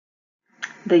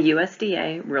The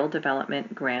USDA Rural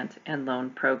Development Grant and Loan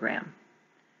Program.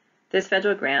 This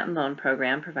federal grant and loan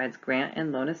program provides grant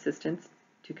and loan assistance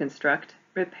to construct,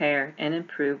 repair, and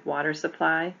improve water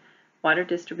supply, water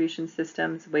distribution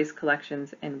systems, waste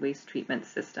collections, and waste treatment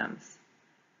systems.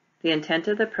 The intent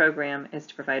of the program is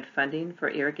to provide funding for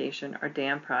irrigation or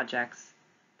dam projects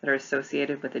that are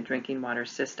associated with a drinking water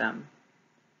system.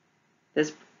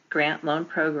 This grant loan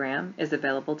program is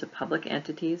available to public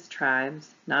entities,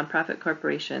 tribes, nonprofit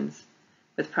corporations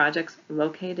with projects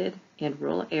located in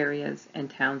rural areas and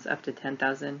towns up to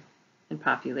 10,000 in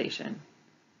population.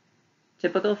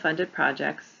 Typical funded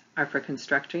projects are for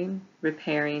constructing,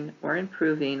 repairing, or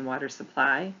improving water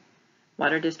supply,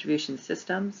 water distribution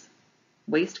systems,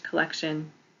 waste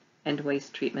collection, and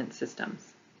waste treatment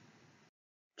systems.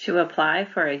 To apply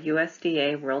for a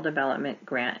USDA Rural Development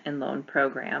Grant and Loan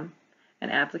Program, an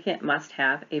applicant must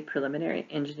have a preliminary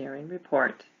engineering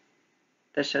report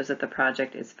that shows that the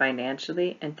project is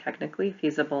financially and technically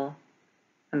feasible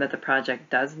and that the project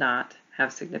does not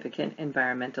have significant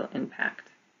environmental impact.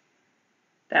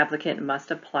 The applicant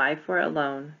must apply for a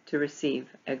loan to receive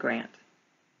a grant.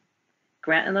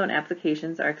 Grant and loan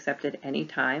applications are accepted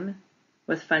anytime,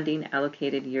 with funding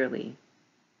allocated yearly.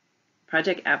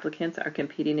 Project applicants are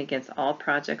competing against all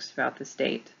projects throughout the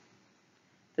state.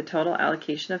 The total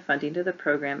allocation of funding to the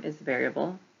program is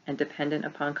variable and dependent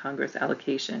upon Congress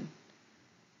allocation.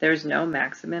 There is no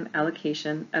maximum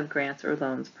allocation of grants or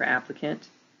loans per applicant,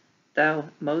 though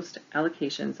most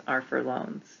allocations are for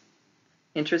loans.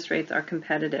 Interest rates are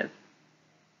competitive.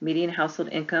 Median household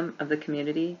income of the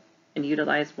community and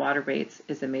utilized water rates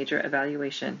is a major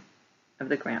evaluation of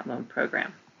the grant loan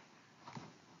program.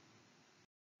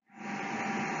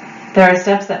 There are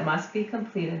steps that must be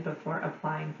completed before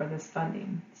applying for this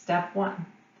funding. Step 1.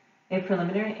 A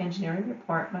preliminary engineering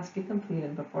report must be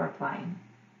completed before applying.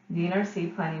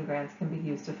 DNRC planning grants can be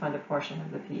used to fund a portion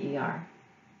of the PER.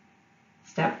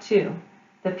 Step 2.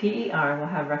 The PER will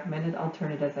have recommended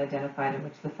alternatives identified in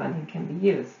which the funding can be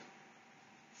used.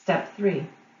 Step 3.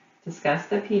 Discuss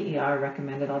the PER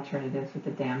recommended alternatives with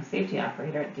the dam safety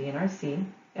operator at DNRC,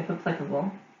 if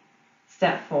applicable.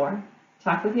 Step 4.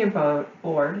 Talk with your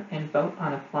board and vote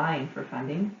on applying for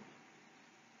funding.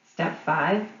 Step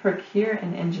 5. Procure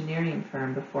an engineering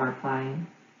firm before applying.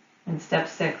 And Step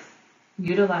 6.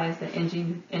 Utilize the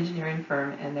engineering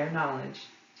firm and their knowledge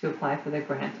to apply for the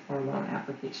grant or loan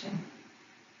application.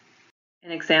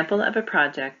 An example of a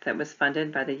project that was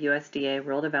funded by the USDA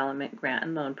Rural Development Grant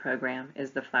and Loan Program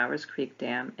is the Flowers Creek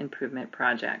Dam Improvement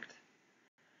Project.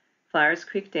 Flowers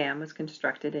Creek Dam was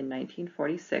constructed in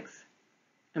 1946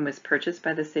 and was purchased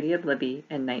by the City of Libby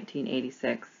in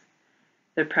 1986.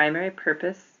 The primary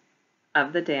purpose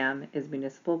of the dam is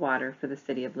municipal water for the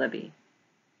City of Libby.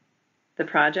 The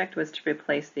project was to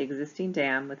replace the existing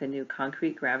dam with a new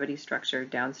concrete gravity structure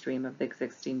downstream of the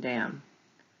existing dam.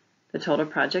 The total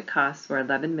project costs were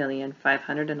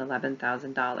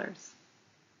 $11,511,000.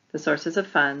 The sources of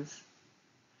funds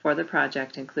for the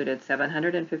project included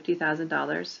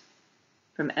 $750,000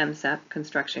 from MSEP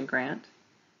Construction Grant,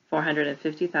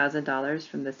 $450,000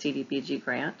 from the CDBG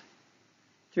grant,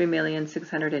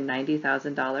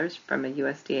 $3,690,000 from a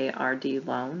USDA RD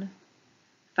loan,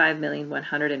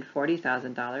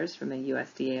 $5,140,000 from a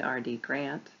USDA RD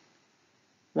grant,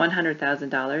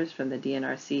 $100,000 from the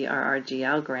DNRC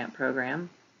RRGL grant program,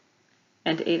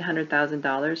 and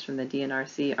 $800,000 from the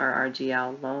DNRC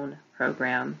RRGL loan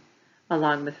program,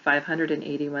 along with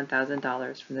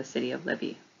 $581,000 from the City of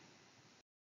Libby.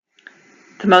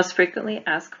 The most frequently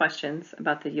asked questions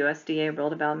about the USDA Rural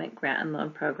Development Grant and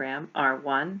Loan Program are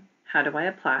 1. How do I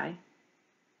apply?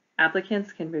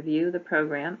 Applicants can review the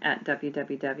program at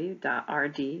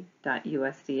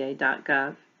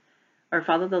www.rd.usda.gov or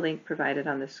follow the link provided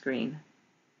on the screen.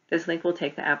 This link will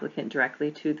take the applicant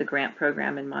directly to the grant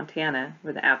program in Montana,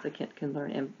 where the applicant can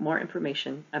learn more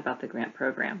information about the grant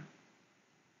program.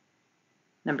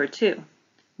 Number 2,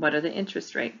 what are the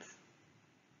interest rates?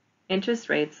 Interest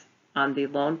rates on the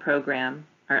loan program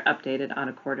are updated on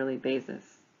a quarterly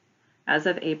basis. As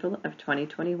of April of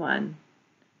 2021,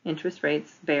 interest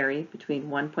rates vary between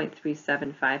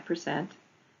 1.375%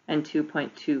 and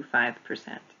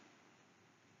 2.25%.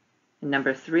 And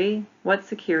number 3, what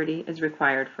security is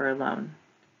required for a loan?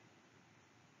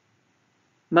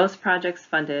 Most projects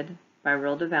funded by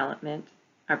rural development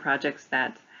are projects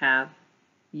that have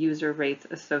user rates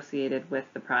associated with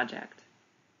the project.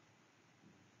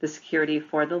 The security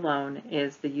for the loan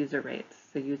is the user rates.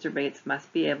 So user rates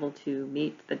must be able to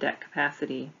meet the debt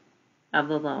capacity of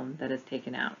the loan that is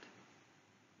taken out.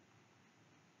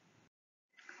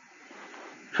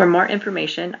 For more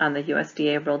information on the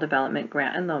USDA Rural Development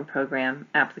Grant and Loan Program,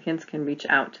 applicants can reach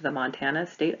out to the Montana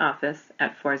State Office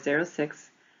at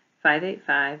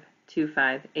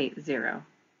 406-585-2580.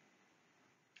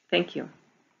 Thank you.